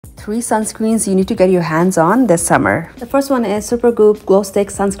3 sunscreens you need to get your hands on this summer. The first one is Supergoop Glow Stick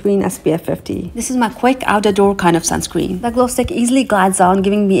Sunscreen SPF 50. This is my quick out-the-door kind of sunscreen. The glow stick easily glides on,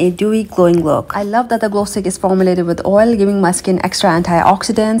 giving me a dewy, glowing look. I love that the glow stick is formulated with oil, giving my skin extra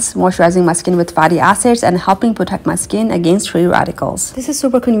antioxidants, moisturizing my skin with fatty acids, and helping protect my skin against free radicals. This is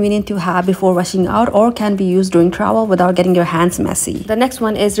super convenient to have before rushing out or can be used during travel without getting your hands messy. The next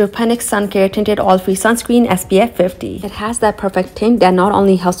one is Repenix Sun Care Tinted Oil-Free Sunscreen SPF 50. It has that perfect tint that not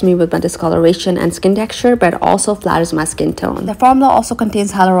only helps me with my discoloration and skin texture, but also flatters my skin tone. The formula also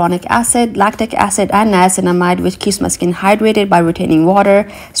contains hyaluronic acid, lactic acid, and niacinamide, which keeps my skin hydrated by retaining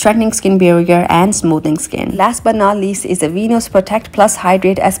water, strengthening skin barrier, and smoothing skin. Last but not least is the Venus Protect Plus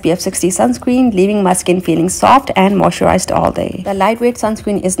Hydrate SPF 60 sunscreen, leaving my skin feeling soft and moisturized all day. The lightweight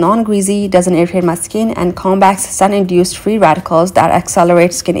sunscreen is non-greasy, doesn't irritate my skin, and combats sun-induced free radicals that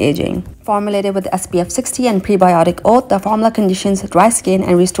accelerate skin aging. Formulated with SPF 60 and prebiotic oat, the formula conditions dry skin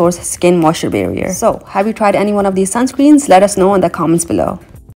and restores skin moisture barrier. So, have you tried any one of these sunscreens? Let us know in the comments below.